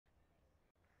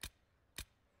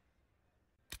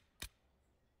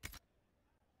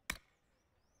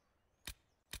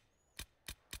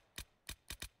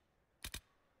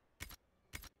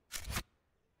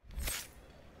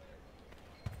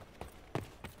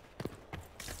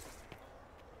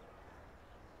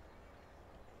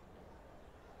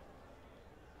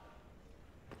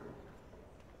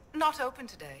Not open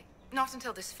today. Not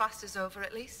until this fast is over,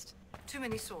 at least. Too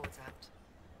many swords out.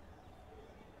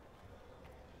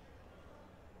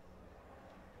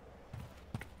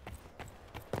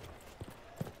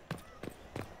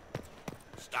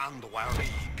 Stand wary,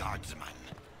 guardsman.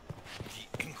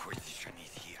 The Inquisition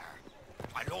is here,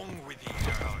 along with the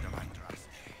Herald of Andraste.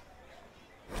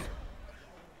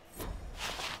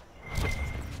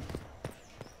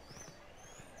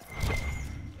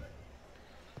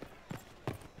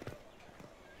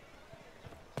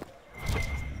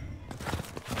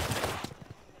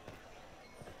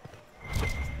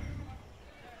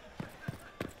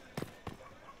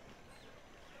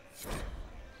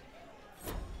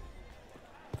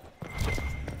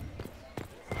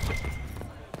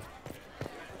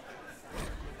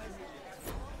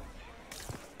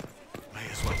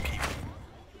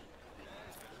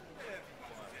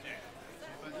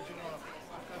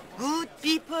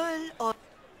 Or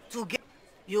to get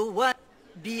you what?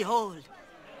 Behold,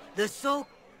 the so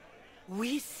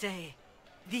we say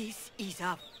this is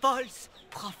a false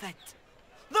prophet.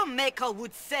 The Maker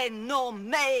would send no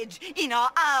mage in our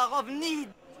hour of need.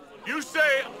 You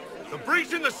say the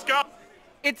breach in the sky?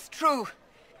 It's true.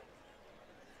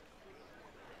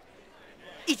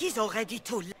 It is already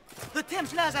too late. The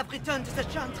Templars have returned to the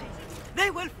Chantry.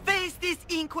 They will face this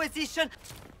Inquisition.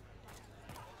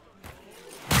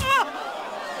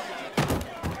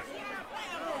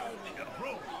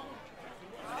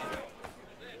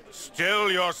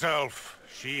 Still yourself.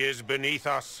 She is beneath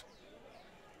us.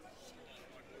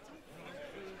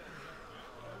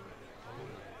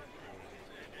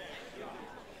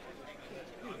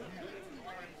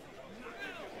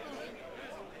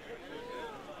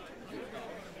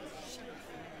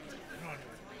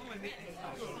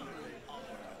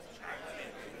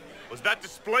 Was that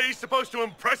display supposed to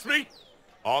impress me?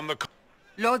 On the...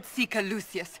 Lord Seeker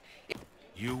Lucius.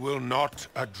 You will not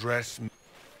address me.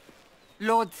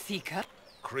 Lord Seeker?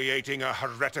 Creating a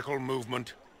heretical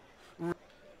movement.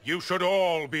 You should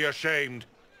all be ashamed.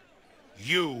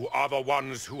 You are the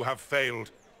ones who have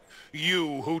failed.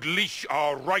 You who'd leash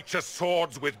our righteous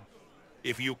swords with...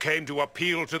 If you came to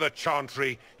appeal to the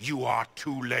Chantry, you are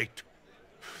too late.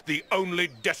 The only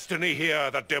destiny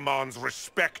here that demands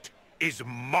respect is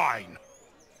mine.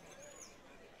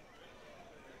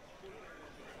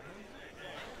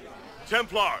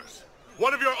 Templars,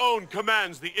 one of your own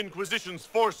commands the Inquisition's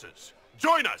forces.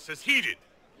 Join us as heeded.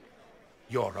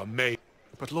 You're a maid.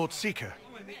 But Lord Seeker...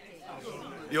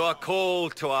 You are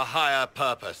called to a higher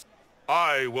purpose.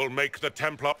 I will make the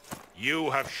Templar...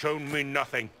 You have shown me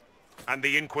nothing. And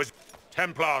the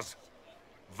Templars...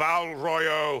 Val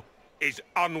Royo is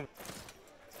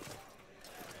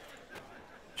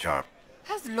Sharp.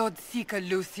 Has Lord Seeker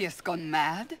Lucius gone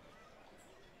mad?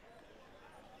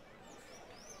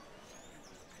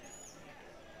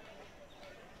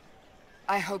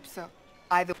 I hope so.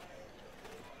 Either...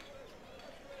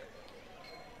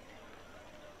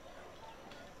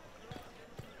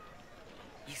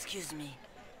 Excuse me,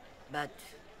 but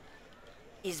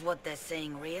is what they're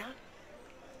saying real?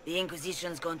 The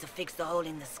Inquisition's going to fix the hole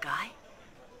in the sky?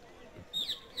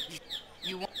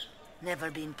 You won't...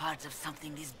 Never been part of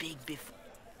something this big before.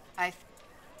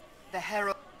 The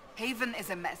Herald... Haven is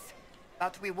a mess,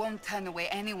 but we won't turn away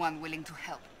anyone willing to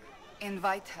help.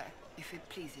 Invite her, if it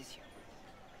pleases you.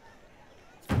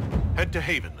 Head to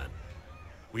Haven, then.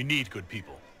 We need good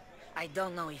people. I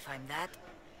don't know if I'm that.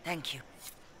 Thank you.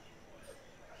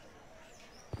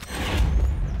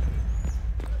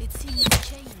 It seems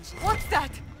changed. What's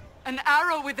that? An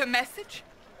arrow with a message?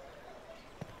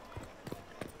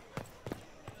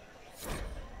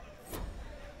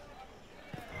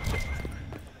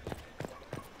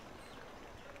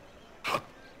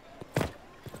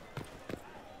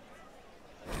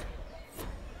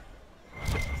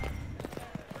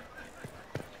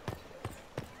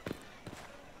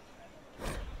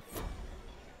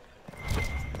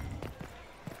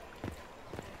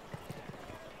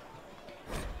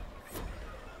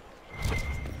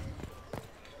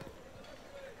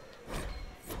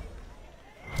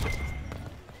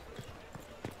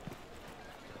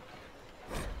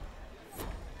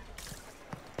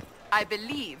 I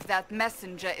believe that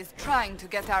messenger is trying to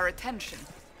get our attention.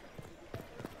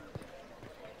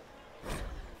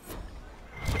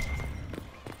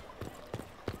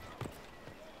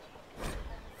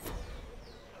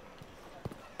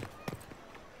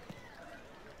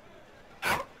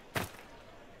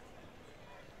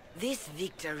 This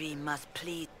victory must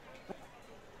please...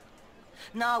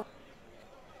 Now,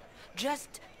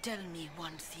 just tell me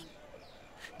one thing.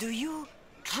 Do you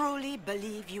truly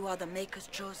believe you are the Maker's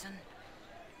chosen?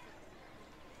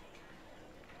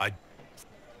 I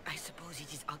I suppose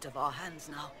it is out of our hands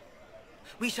now.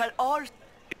 We shall all...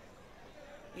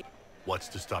 What's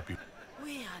to stop you?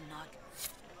 We are not...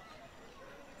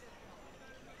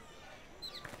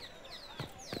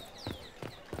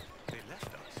 They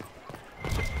left us.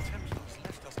 The Templars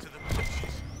left us to the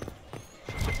Nazis.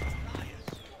 Liars.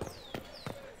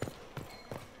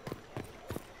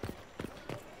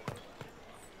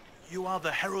 You are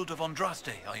the Herald of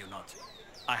Andraste, are you not?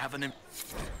 I have an...